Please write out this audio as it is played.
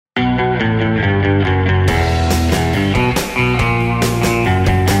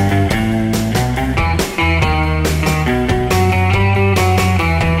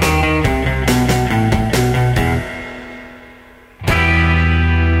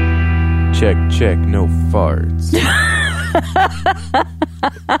check, no farts.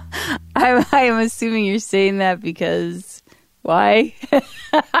 I'm assuming you're saying that because why?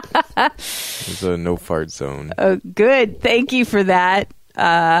 There's a no fart zone. Oh, good. Thank you for that.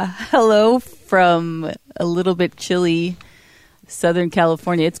 Hello from a little bit chilly Southern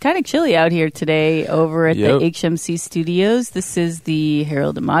California. It's kind of chilly out here today over at the HMC studios. This is the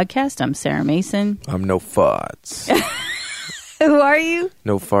Harold and Modcast. I'm Sarah Mason. I'm no farts. Who are you?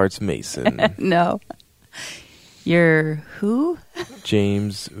 No farts Mason. No. You're who?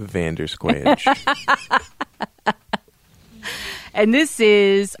 James Vandersquanch. And this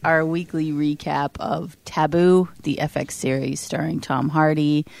is our weekly recap of Taboo, the FX series starring Tom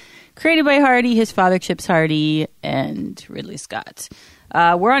Hardy, created by Hardy, his father Chips Hardy, and Ridley Scott.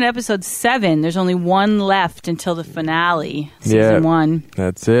 We're on episode 7. There's only one left until the finale, season 1.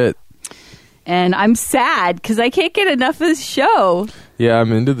 That's it. And I'm sad because I can't get enough of this show. Yeah,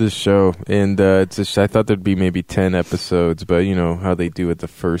 I'm into this show, and I thought there'd be maybe 10 episodes, but you know how they do it the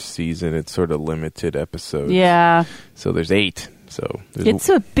first season, it's sort of limited episodes. Yeah. So there's 8. So it's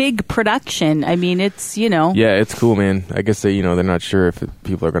a big production. I mean, it's, Yeah, it's cool, man. I guess they're not sure if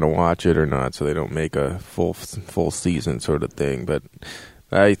people are going to watch it or not, so they don't make a full season sort of thing, but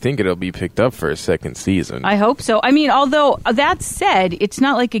I think it'll be picked up for a second season. I hope so. I mean, although that said, it's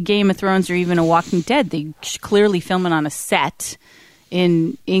not like a Game of Thrones or even a Walking Dead. They clearly film it on a set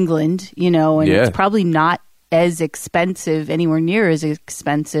in England, and it's probably not as expensive, anywhere near as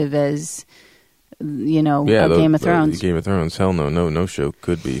expensive as, Game of Thrones. Game of Thrones, hell no show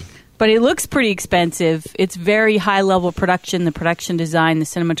could be. But it looks pretty expensive. It's very high-level production. The production design, the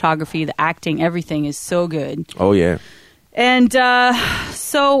cinematography, the acting, everything is so good. Oh, yeah. And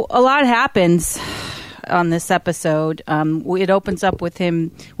so a lot happens on this episode. It opens up with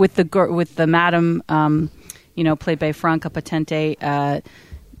him with the madam, played by Franca Potente,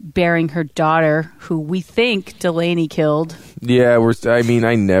 burying her daughter, who we think Delaney killed. Yeah,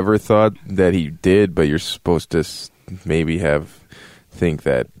 I never thought that he did, but you're supposed to maybe think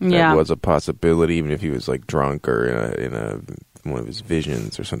that was a possibility, even if he was like drunk or in one of his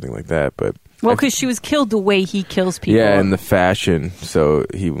visions or something like that. But because she was killed the way he kills people. Yeah, in the fashion,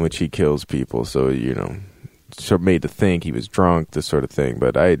 which he kills people. So sort of made to think he was drunk, this sort of thing.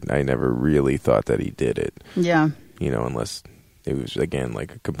 But I never really thought that he did it. Yeah, unless it was again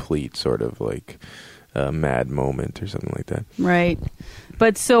like a complete sort of like mad moment or something like that. Right.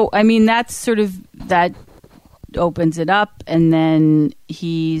 But so that's sort of that opens it up, and then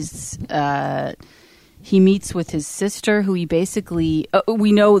he meets with his sister, who he basically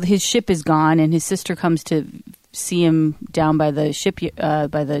we know his ship is gone, and his sister comes to see him down by the ship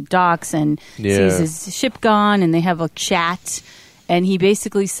by the docks and sees his ship gone, and they have a chat, and he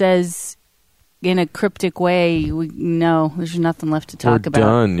basically says in a cryptic way, there's nothing left to talk about. We're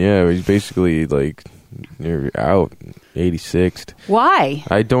done. Yeah, he's basically like, you're out. 86th. Why?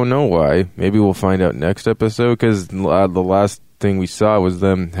 I don't know why. Maybe we'll find out next episode, because the last thing we saw was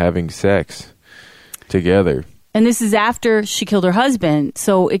them having sex together. And this is after she killed her husband,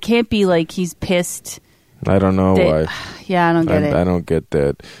 so it can't be like he's pissed. I don't know why. Yeah, I don't get it. I don't get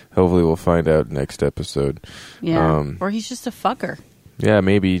that. Hopefully we'll find out next episode. Yeah, or he's just a fucker. Yeah,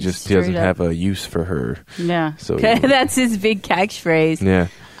 maybe he doesn't have a use for her. Yeah. So that's his big catchphrase. Yeah.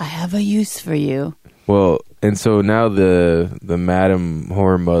 I have a use for you. Well, and so now the Madam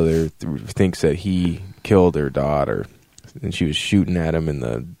Horror Mother thinks that he killed her daughter, and she was shooting at him in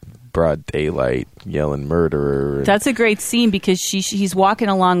the broad daylight, yelling murderer. That's a great scene, because he's walking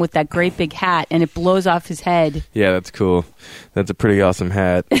along with that great big hat, and it blows off his head. Yeah, that's cool. That's a pretty awesome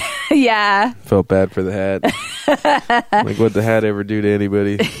hat. Yeah. Felt bad for the hat. Like, what'd the hat ever do to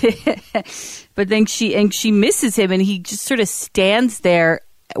anybody? But then she misses him, and he just sort of stands there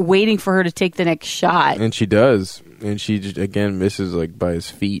waiting for her to take the next shot. And she does. And she just, again, misses like by his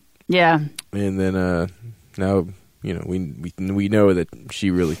feet. Yeah. And then now, we know that she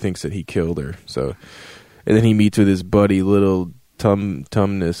really thinks that he killed her. So, and then he meets with his buddy, little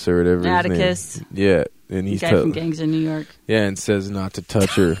Tumnus or whatever Atticus. his name. Yeah. And he's guy from Gangs of New York. Yeah, and says not to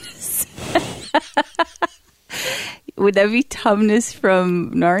touch her. Would that be Tumnus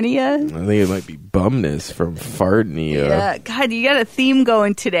from Narnia? I think it might be Bumnus from Fartnia. Yeah, God, you got a theme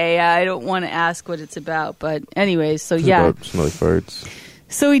going today. I don't want to ask what it's about, but anyways, so yeah. About smelly farts.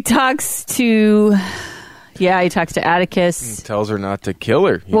 So he talks to Atticus. He tells her not to kill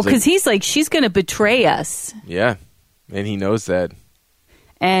her. Because he's like, she's going to betray us. Yeah, and he knows that.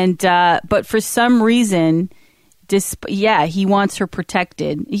 And but for some reason, he wants her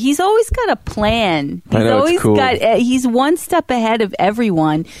protected. He's always got a plan. I know, it's cool. He's one step ahead of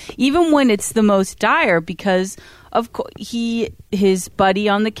everyone, even when it's the most dire, because of course, his buddy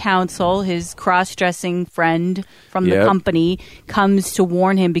on the council, his cross-dressing friend from the company, comes to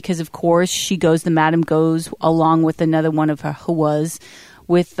warn him because, of course, the madam goes along with another one of her Huas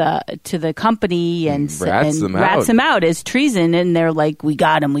to the company and rats him out as treason. And they're like, we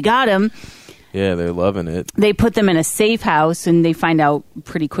got him. Yeah, they're loving it. They put them in a safe house, and they find out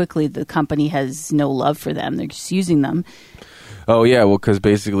pretty quickly the company has no love for them. They're just using them. Oh, yeah, well, because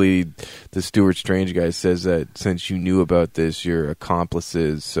basically the Stuart Strange guy says that since you knew about this, you're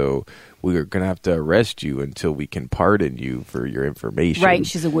accomplices, so we're going to have to arrest you until we can pardon you for your information. Right, and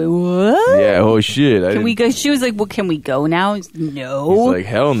she's like, wait, what? Yeah, oh, shit. Can we go? She was like, well, can we go now? No. He's like,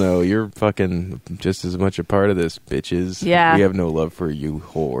 hell no, you're fucking just as much a part of this, bitches. Yeah. We have no love for you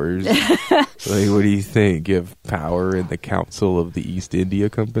whores. Like, what do you think? You have power in the Council of the East India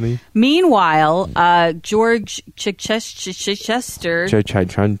Company? Meanwhile, George Chichester,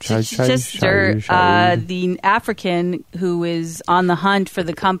 the African who is on the hunt for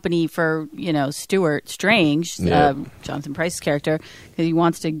the company for, Stuart Strange, Jonathan Pryce's character, because he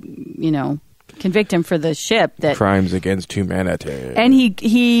wants to, convict him for the ship that crimes against humanity. And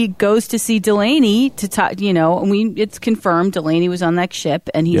he goes to see Delaney to talk. It's confirmed Delaney was on that ship,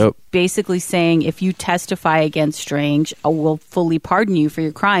 and he's basically saying, if you testify against Strange, I will fully pardon you for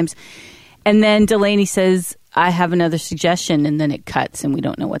your crimes. And then Delaney says, I have another suggestion, and then it cuts, and we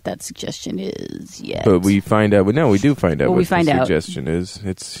don't know what that suggestion is yet. But we find out. No, we do find out what the suggestion is.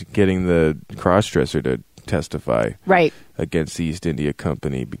 It's getting the crossdresser to testify against the East India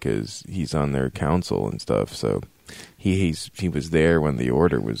Company because he's on their council and stuff. So he was there when the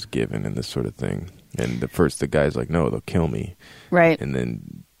order was given and this sort of thing. And the guy's like, no, they'll kill me. Right. And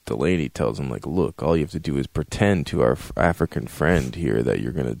then Delaney tells him, like, look, all you have to do is pretend to our African friend here that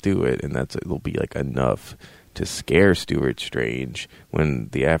you're going to do it, and it'll be like enough to scare Stuart Strange when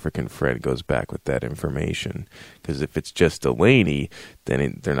the African friend goes back with that information. Because if it's just Delaney,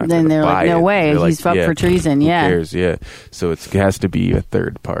 then they're not going to buy it. Then they're like, no way, he's up for treason, who cares? Yeah. So it has to be a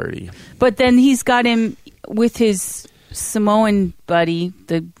third party. But then he's got him with his Samoan buddy,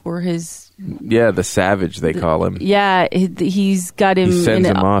 the savage, they call him. Yeah, he's got him. He sends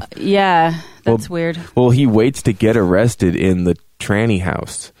him off. Yeah, that's weird. Well, he waits to get arrested in the tranny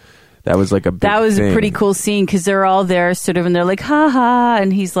house. That was like a big thing. A pretty cool scene because they're all there sort of, and they're like, ha ha,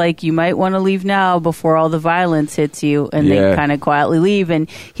 and he's like, you might want to leave now before all the violence hits you, and they kind of quietly leave, and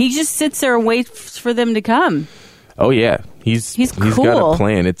he just sits there and waits for them to come. Oh yeah, he's cool. He's got a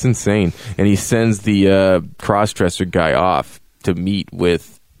plan. It's insane, and he sends the cross-dresser guy off to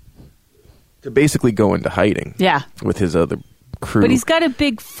basically go into hiding. Yeah, with his other crew. But he's got a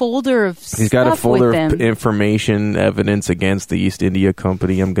big folder of stuff. He's got a folder of information, evidence against the East India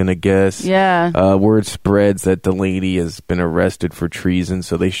Company, I'm going to guess. Yeah. Word spreads that Delaney has been arrested for treason,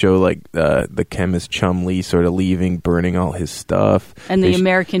 so they show like the chemist Chumley sort of leaving, burning all his stuff. And the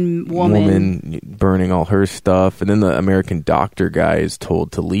American woman burning all her stuff. And then the American doctor guy is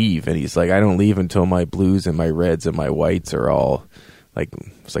told to leave, and he's like, I don't leave until my blues and my reds and my whites are all... Like,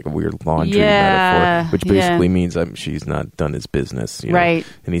 it's like a weird laundry metaphor, which basically means she's not done his business, right?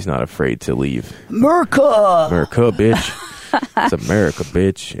 And he's not afraid to leave. America, bitch. It's America,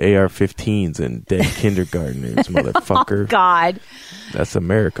 bitch. AR-15s and dead kindergartners, motherfucker. Oh, God, that's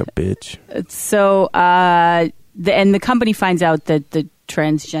America, bitch. So, the company finds out that the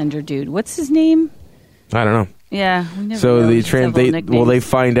transgender dude, what's his name? I don't know. Yeah, we never so know. they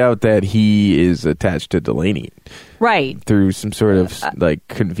find out that he is attached to Delaney, right? Through some sort of like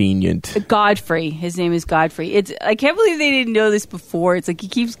convenient. Godfrey, his name is Godfrey. I can't believe they didn't know this before. It's like he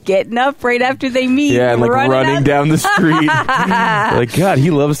keeps getting up right after they meet. Yeah, and like running down the street. Like, God,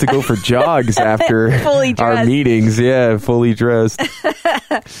 he loves to go for jogs after our meetings. Yeah, fully dressed.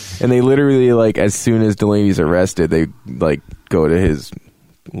 And they literally, like, as soon as Delaney's arrested, they like go to his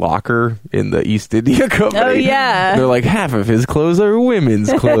locker in the East India Company. Oh yeah, they're like, half of his clothes are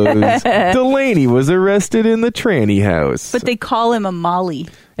women's clothes. Delaney was arrested in the tranny house, but they call him a Molly.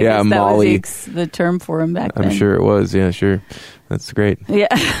 I guess Molly. That was the term for him back then. I'm sure it was. Yeah, sure. That's great.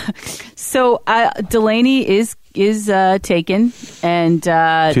 Yeah. So Delaney is taken and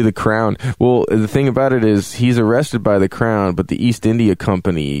to the Crown. Well, the thing about it is he's arrested by the Crown, but the East India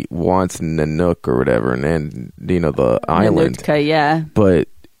Company wants Nanook or whatever, and the island. Nanutka, yeah. But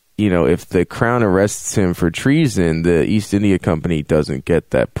if the Crown arrests him for treason, the East India Company doesn't get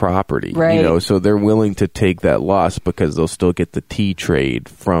that property. Right. So they're willing to take that loss because they'll still get the tea trade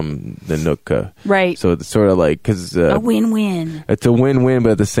from the Nootka. Right. So it's sort of like, because a win-win. It's a win-win,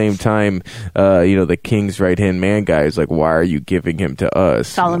 but at the same time, the king's right-hand man guy is like, why are you giving him to us?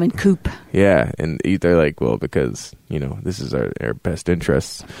 Solomon Coop. Yeah, and they're like, well, because this is our best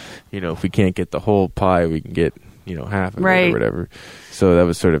interests. If we can't get the whole pie, we can get half of it or whatever. So that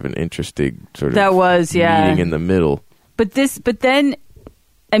was sort of an interesting meeting in the middle. But then,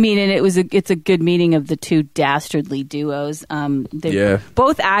 I mean, and it's a good meeting of the two dastardly duos.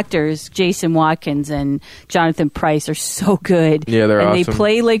 Both actors, Jason Watkins and Jonathan Pryce, are so good. Yeah, they're awesome. And they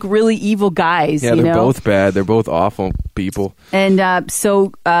play like really evil guys. Yeah, they're both bad. They're both awful people. And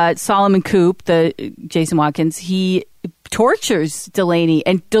so Solomon Coop, the Jason Watkins, he tortures Delaney,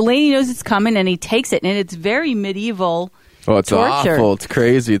 and Delaney knows it's coming, and he takes it, and it's very medieval. Oh, it's torture. Awful. It's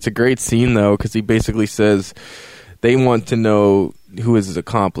crazy. It's a great scene though, because he basically says they want to know who his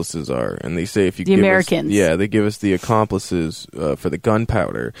accomplices are, and they say if you the Americans, they give us the accomplices for the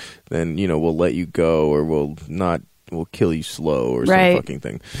gunpowder, then we'll let you go, or we'll kill you slow, or some fucking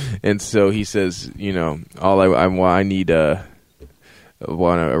thing. And so he says, I need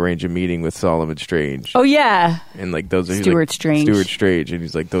want to arrange a meeting with Solomon Strange. Oh yeah, and like those are Stuart Strange, and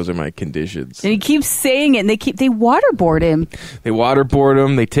he's like, those are my conditions. And he keeps saying it, and they waterboard him.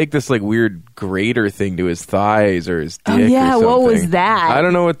 They take this like weird grater thing to his thighs or his dick. Oh yeah, or something. what was that? I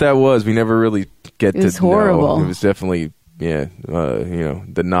don't know what that was. We never really get to know. It was horrible. It was definitely. Yeah,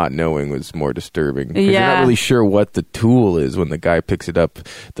 the not knowing was more disturbing. Because you're not really sure what the tool is when the guy picks it up.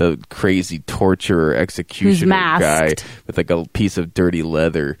 The crazy torturer, executioner guy with like a piece of dirty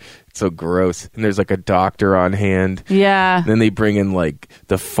leather. It's so gross. And there's like a doctor on hand. Yeah. And then they bring in like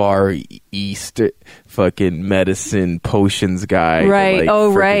the Far East fucking medicine potions guy. Right.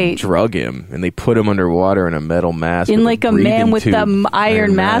 To, drug him. And they put him underwater in a metal mask. In like a man with the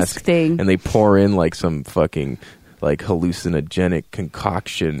iron mask thing. And they pour in like some fucking like hallucinogenic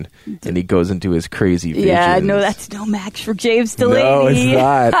concoction, and he goes into his crazy visions. Yeah, no, that's no match for James Delaney. No,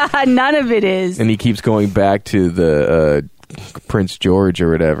 it's not. None of it is. And he keeps going back to the Prince George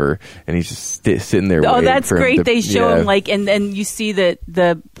or whatever, and he's just sitting there. Oh, that's great. They show him like, and then you see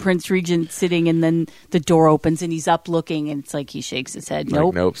the Prince Regent sitting, and then the door opens, and he's up looking, and it's like he shakes his head.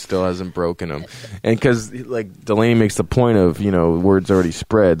 Nope, nope, still hasn't broken him. And because like Delaney makes the point of word's already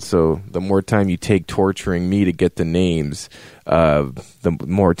spread, so the more time you take torturing me to get the names, the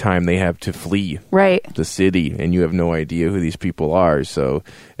more time they have to flee the city, and you have no idea who these people are. So,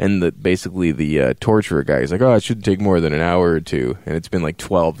 and basically the torturer guy is like, oh, it shouldn't take more than an hour or two, and it's been like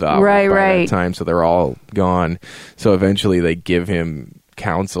 12 hours by that time, so they're all gone. So eventually they give him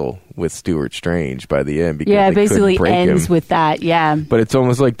counsel with Stuart Strange by the end, because it basically ends with that. But it's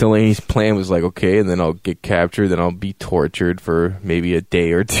almost like Delaney's plan was like, okay, and then I'll get captured, then I'll be tortured for maybe a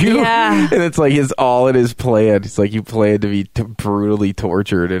day or two. And it's like all in his plan. It's like you plan to be brutally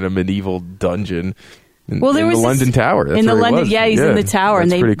tortured in a medieval dungeon. Well, there in was the London Tower. That's in the where London, he was. he's in the tower,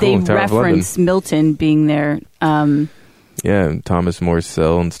 and they cool. reference Milton being there. And Thomas More's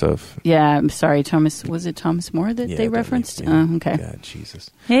cell and stuff. Yeah, I'm sorry, Thomas. Was it Thomas More that they referenced? Okay. God,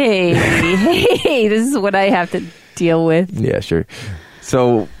 Jesus. Hey, this is what I have to deal with. Yeah, sure.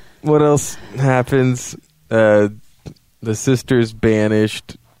 So, what else happens? The sister's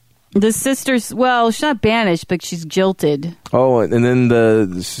banished. The sister's, well, she's not banished, but she's jilted. Oh, and then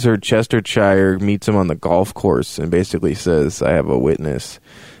the Sir Chestershire meets him on the golf course and basically says, I have a witness.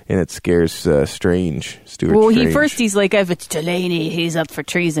 And it scares Stuart Strange. He's like, if it's Delaney, he's up for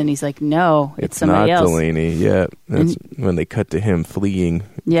treason. He's like, no, it's somebody else. It's not Delaney, yeah. That's when they cut to him fleeing.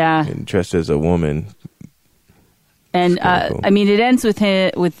 Yeah. And dressed as a woman. And, cool. I mean, it ends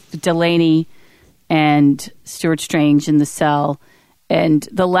with Delaney and Stuart Strange in the cell. And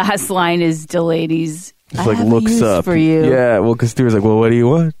the last line is Delaney's, it's like, looks up for you. Yeah, well, because Stuart's like, well, what do you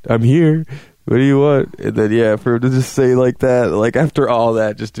want? I'm here. What do you want? And then, for him to just say like that, like after all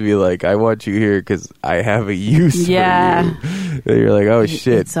that, just to be like, I want you here because I have a use for you. And you're like, oh,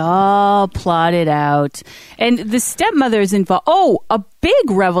 shit. It's all plotted out. And the stepmother's involved. Oh, a big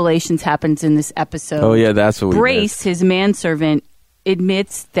revelations happens in this episode. Oh, yeah, that's what Brace, his manservant,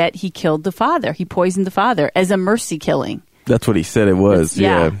 admits that he killed the father. He poisoned the father as a mercy killing. That's what he said it was.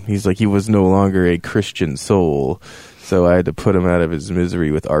 Yeah. He's like, he was no longer a Christian soul. So I had to put him out of his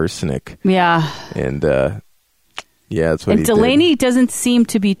misery with arsenic. Yeah. And, that's what he did. And Delaney doesn't seem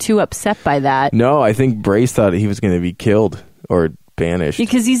to be too upset by that. No, I think Brace thought he was going to be killed or banished.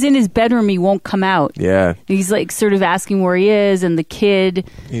 Because he's in his bedroom, he won't come out. Yeah. He's like sort of asking where he is, and the kid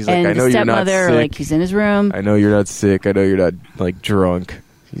he's like, and I know the you're not stepmother sick. are like, he's in his room. I know you're not sick. I know you're not like drunk.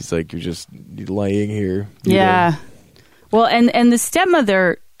 He's like, you're just laying here. Yeah. Well, and the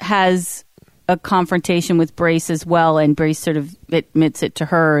stepmother has a confrontation with Brace as well, and Brace sort of admits it to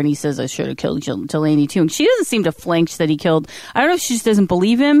her, and he says, I should have killed Delaney too. And she doesn't seem to flinch that he killed. I don't know if she just doesn't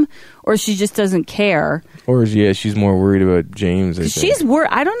believe him or she just doesn't care. Or she's more worried about James. She's worried.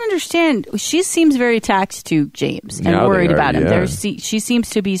 I don't understand. She seems very attached to James and worried about him. She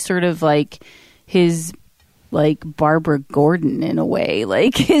seems to be sort of like his like Barbara Gordon in a way.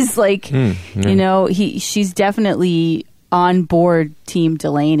 Like his she's definitely on board Team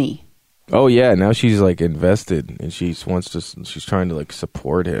Delaney. Oh yeah, now she's like invested, and she's trying to like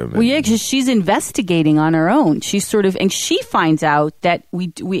support him. Well, yeah, because she's investigating on her own. She's sort of, and she finds out that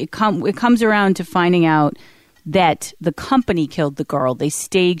it comes around to finding out that the company killed the girl. They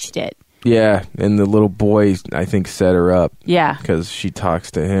staged it. Yeah, and the little boy, I think, set her up. Yeah, because she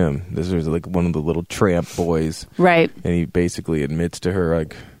talks to him. This is like one of the little tramp boys, right? And he basically admits to her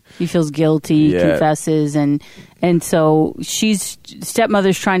like. He feels guilty, confesses, and so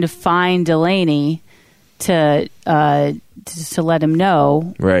stepmother's trying to find Delaney to let him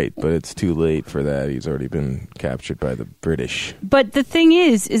know. Right, but it's too late for that. He's already been captured by the British. But the thing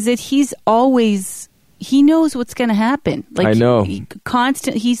is that he knows what's going to happen. Like I know.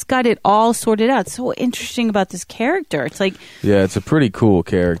 He's got it all sorted out. It's so interesting about this character. It's like... Yeah, it's a pretty cool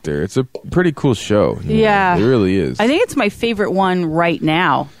character. It's a pretty cool show. Yeah. It really is. I think it's my favorite one right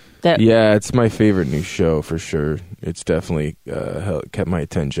now. Yeah, it's my favorite new show for sure. It's definitely kept my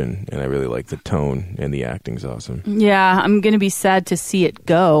attention, and I really like the tone, and the acting's awesome. Yeah, I'm going to be sad to see it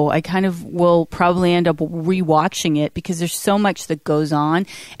go. I kind of will probably end up rewatching it because there's so much that goes on,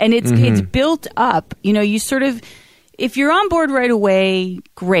 and it's built up. You know, you sort of, if you're on board right away,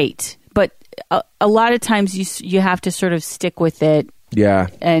 great, but a lot of times you have to sort of stick with it. Yeah,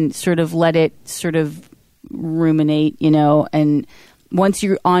 and sort of let it sort of ruminate, you know, and once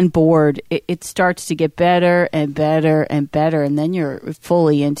you're on board, it starts to get better and better and better, and then you're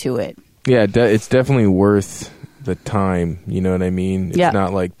fully into it. Yeah, it's definitely worth the time. You know what I mean? It's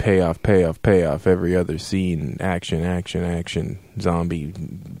not like payoff every other scene, action, zombie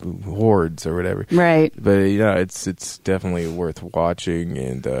hordes or whatever. Right. But it's definitely worth watching.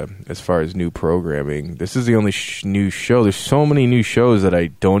 And as far as new programming, this is the only new show. There's so many new shows that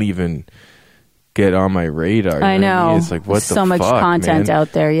I don't even get on my radar. I know. It's like, what the fuck, so much content man?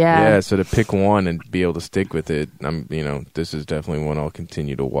 Out there, yeah. Yeah, so to pick one and be able to stick with it, this is definitely one I'll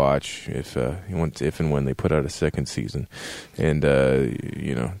continue to watch if and when they put out a second season. And,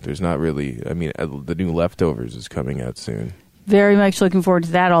 there's not really, the new Leftovers is coming out soon. Very much looking forward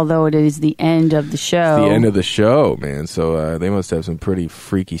to that, although it is the end of the show. It's the end of the show, man. So they must have some pretty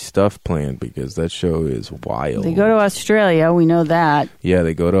freaky stuff planned because that show is wild. They go to Australia, we know that. Yeah,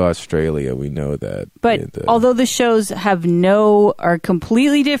 they go to Australia, we know that. But although the shows are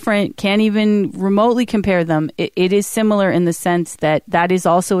completely different, can't even remotely compare them, it is similar in the sense that is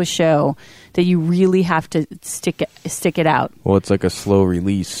also a show that you really have to stick it out. Well, it's like a slow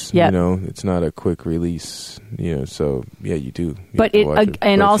release. Yep. It's not a quick release. So yeah, you do. But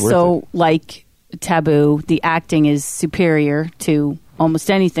also like Taboo, the acting is superior to almost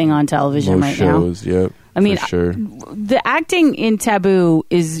anything on television most right shows, now. Yep. I mean, for sure. The acting in Taboo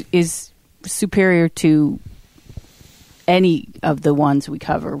is superior to any of the ones we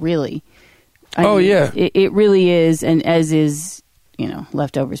cover, really. I mean, yeah, it really is, and as is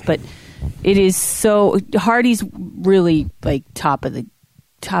Leftovers, but it is so Hardy's really like top of the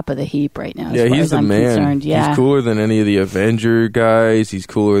heap right now. Yeah, he's the man. Concerned. Yeah, he's cooler than any of the Avenger guys. He's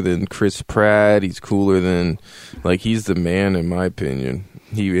cooler than Chris Pratt. He's cooler than he's the man in my opinion.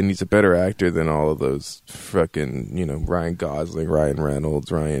 He's a better actor than all of those fucking Ryan Gosling, Ryan Reynolds,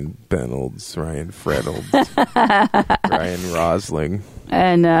 Ryan Reynolds, Ryan Reynolds, Ryan Rosling.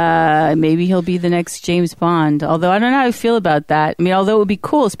 And maybe he'll be the next James Bond. Although I don't know how I feel about that. I mean, although it would be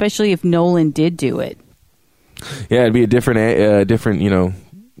cool, especially if Nolan did do it. Yeah, it'd be a different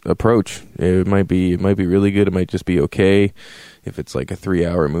approach. It might be really good. It might just be okay if it's like a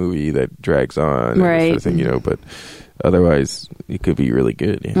 3-hour movie that drags on, right? Sort of thing, but otherwise it could be really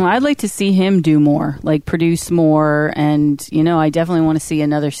good. Yeah. Well, I'd like to see him do more, like produce more, and I definitely want to see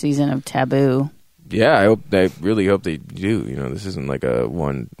another season of Taboo. Yeah, I really hope they do. This isn't like a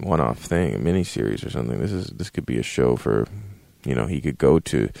one-off thing, a miniseries or something. This could be a show for, he could go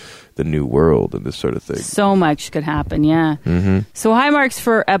to the new world and this sort of thing. So much could happen, yeah. Mm-hmm. So high marks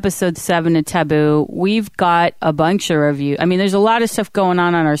for episode 7 of Taboo. We've got a bunch of reviews. I mean, there's a lot of stuff going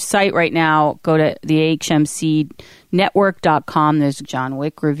on our site right now. Go to the HMCnetwork.com. There's a John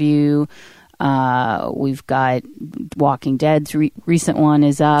Wick review. We've got Walking Dead's recent one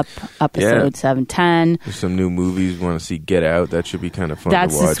is up, episode 710. There's some new movies. Want to see Get Out? That should be kind of fun to watch.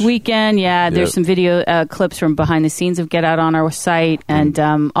 That's this weekend, yeah. There's some video clips from behind the scenes of Get Out on our site. And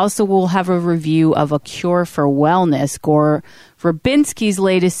also we'll have a review of A Cure for Wellness, Gore Verbinski's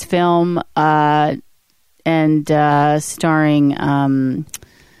latest film, and starring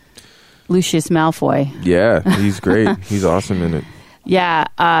Lucius Malfoy. Yeah, he's great. He's awesome in it.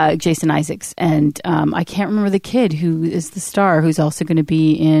 Yeah, Jason Isaacs. And I can't remember the kid who is the star, who's also going to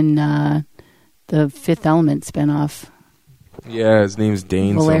be in the the Fifth Element spinoff. Yeah, his name's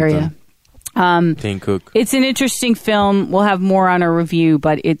Dane Valeria. Dane Cook. It's an interesting film. We'll have more on our review,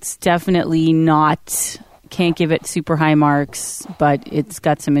 but it's definitely not... Can't give it super high marks, but it's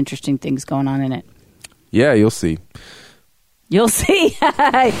got some interesting things going on in it. Yeah, you'll see. You'll see.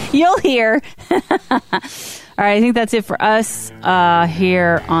 You'll hear. All right, I think that's it for us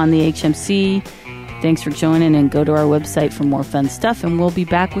here on the HMC. Thanks for joining, and go to our website for more fun stuff, and we'll be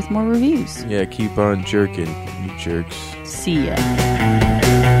back with more reviews. Yeah, keep on jerking, you jerks. See ya.